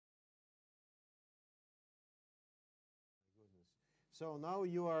So now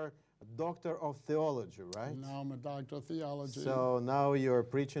you are a doctor of theology, right? Now I'm a doctor of theology. So now you're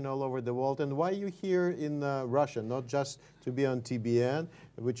preaching all over the world. And why are you here in Russia? Not just to be on TBN,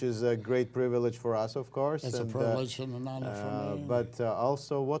 which is a great privilege for us, of course. It's a privilege and an honor for me. But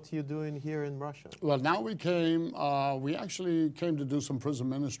also, what are you doing here in Russia? Well, now we actually came to do some prison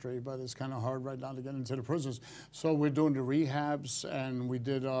ministry, but it's kind of hard right now to get into the prisons. So we're doing the rehabs, and we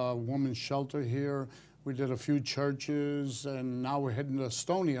did a women's shelter here. We did a few churches, and now we're heading to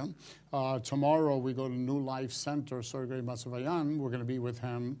Estonia. Tomorrow we go to New Life Center, Sergei Masavayan. We're going to be with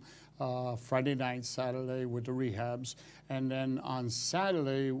him Friday night, Saturday with the rehabs. And then on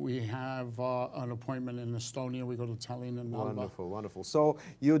Saturday we have an appointment in Estonia. We go to Tallinn and Narva. Wonderful, wonderful. So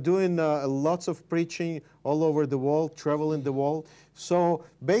you're doing lots of preaching all over the world, traveling the world. So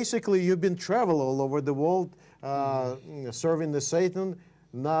basically you've been traveling all over the world, serving the Satan.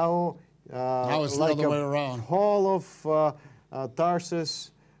 Now it's like the other way around. Paul of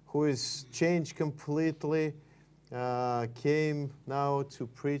Tarsus, who is changed completely, came now to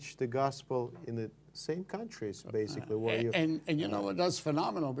preach the gospel in the same countries, basically. Where you, and you know what, that's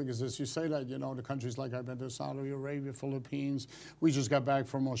phenomenal, because as you say that, you know, the countries like I've been to Saudi Arabia, Philippines, we just got back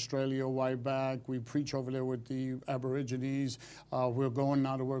from Australia a while back. We preach over there with the Aborigines. We're going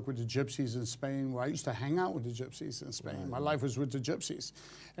now to work with the Gypsies in Spain, where I used to hang out with the Gypsies in Spain. My life was with the Gypsies.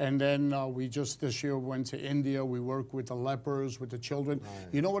 And then we just this year went to India. We work with the lepers, with the children.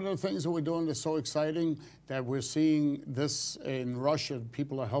 You know, one of the things that we're doing that's so exciting, that we're seeing this in Russia,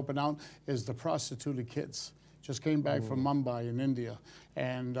 people are helping out, is the prostituted kids. Just came back from Mumbai in India,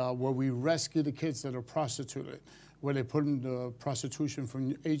 and where we rescue the kids that are prostituted, where they put into prostitution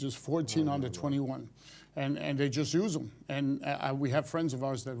from ages 14 on to 21. And they just use them. And we have friends of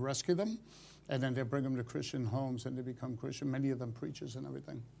ours that rescue them, and then they bring them to Christian homes, and they become Christian, many of them preachers and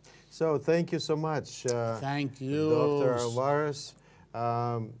everything. So thank you so much. Thank you. Dr. Alvarez.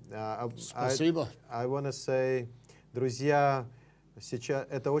 Спасибо. I want to say, друзья, сейчас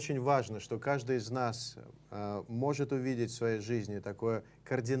это очень важно, что каждый из нас может увидеть в своей жизни такое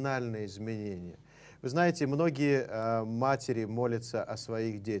кардинальное изменение. Вы знаете, многие матери молятся о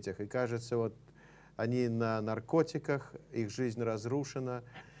своих детях, и кажется, вот они на наркотиках, их жизнь разрушена,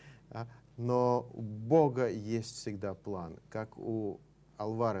 но у Бога есть всегда план, как у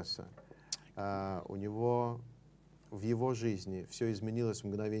Алвареса. У него в его жизни все изменилось в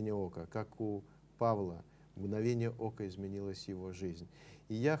мгновение ока, как у Павла. В мгновение ока изменилась его жизнь.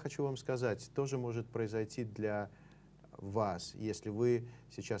 И я хочу вам сказать, тоже может произойти для вас, если вы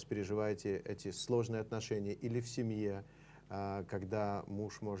сейчас переживаете эти сложные отношения или в семье, когда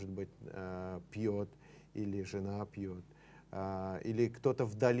муж, может быть, пьет, или жена пьет, или кто-то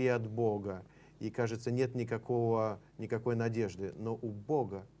вдали от Бога, и, кажется, нет никакой надежды. Но у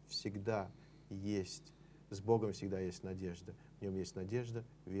Бога всегда есть, с Богом всегда есть надежда. В нем есть надежда,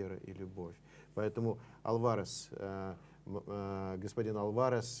 вера и любовь. Поэтому Алварес, господин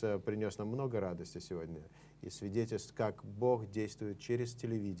Алварес принес нам много радости сегодня и свидетельств, как Бог действует через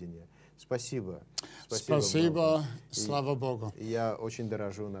телевидение. Спасибо. Спасибо. Слава Богу. Я очень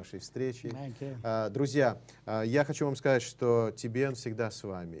дорожу нашей встречей. Друзья, я хочу вам сказать, что TBN всегда с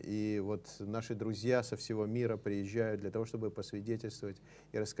вами. И вот наши друзья со всего мира приезжают для того, чтобы посвидетельствовать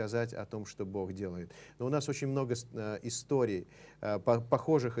и рассказать о том, что Бог делает. Но у нас очень много историй,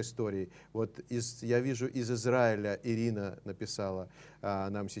 похожих историй. Вот я вижу, из Израиля Ирина написала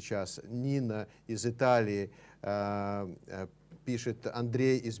нам сейчас, Нина из Италии пишет,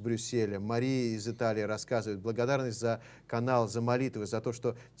 Андрей из Брюсселя, Мария из Италии рассказывает. Благодарность за канал, за молитвы, за то,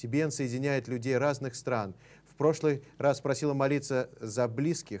 что TBN соединяет людей разных стран. В прошлый раз просила молиться за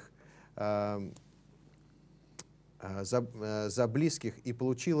близких, за близких и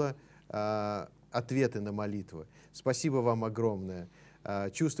получила ответы на молитвы. Спасибо вам огромное.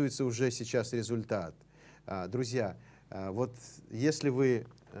 Чувствуется уже сейчас результат. Друзья, вот если вы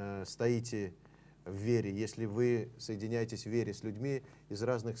стоите в вере, если вы соединяетесь в вере с людьми из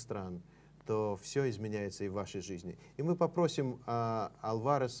разных стран, то все изменяется и в вашей жизни. И мы попросим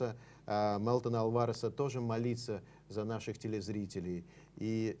Алвареса, Мелтона Алвареса тоже молиться за наших телезрителей,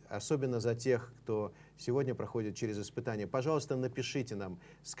 и особенно за тех, кто сегодня проходит через испытания. Пожалуйста, напишите нам,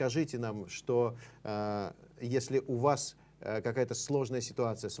 скажите нам, что если у вас какая-то сложная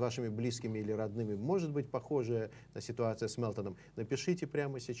ситуация с вашими близкими или родными, может быть похожая на ситуацию с Мелтоном, напишите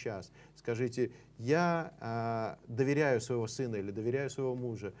прямо сейчас. Скажите, я доверяю своего сына или доверяю своего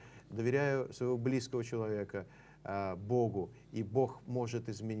мужа, доверяю своего близкого человека Богу, и Бог может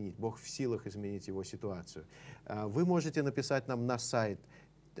изменить, Бог в силах изменить его ситуацию. Вы можете написать нам на сайт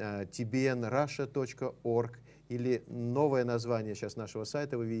tbnrussia.org, или новое название сейчас нашего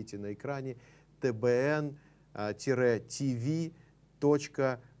сайта вы видите на экране, tbn-tv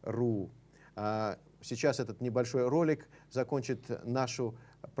Сейчас этот небольшой ролик закончит нашу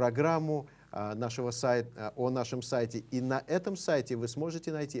программу о нашем сайте. И на этом сайте вы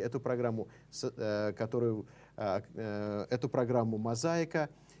сможете найти эту программу, эту программу «Мозаика»,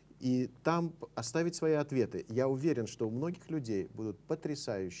 и там оставить свои ответы. Я уверен, что у многих людей будут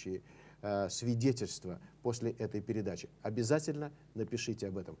потрясающие свидетельства после этой передачи. Обязательно напишите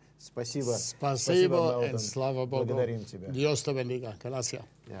об этом. Спасибо. Спасибо, и слава Богу. Благодарим тебя. Dios te bendiga. Gracias.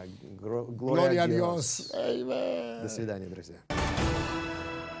 Gloria a Dios. Amen. До свидания, друзья.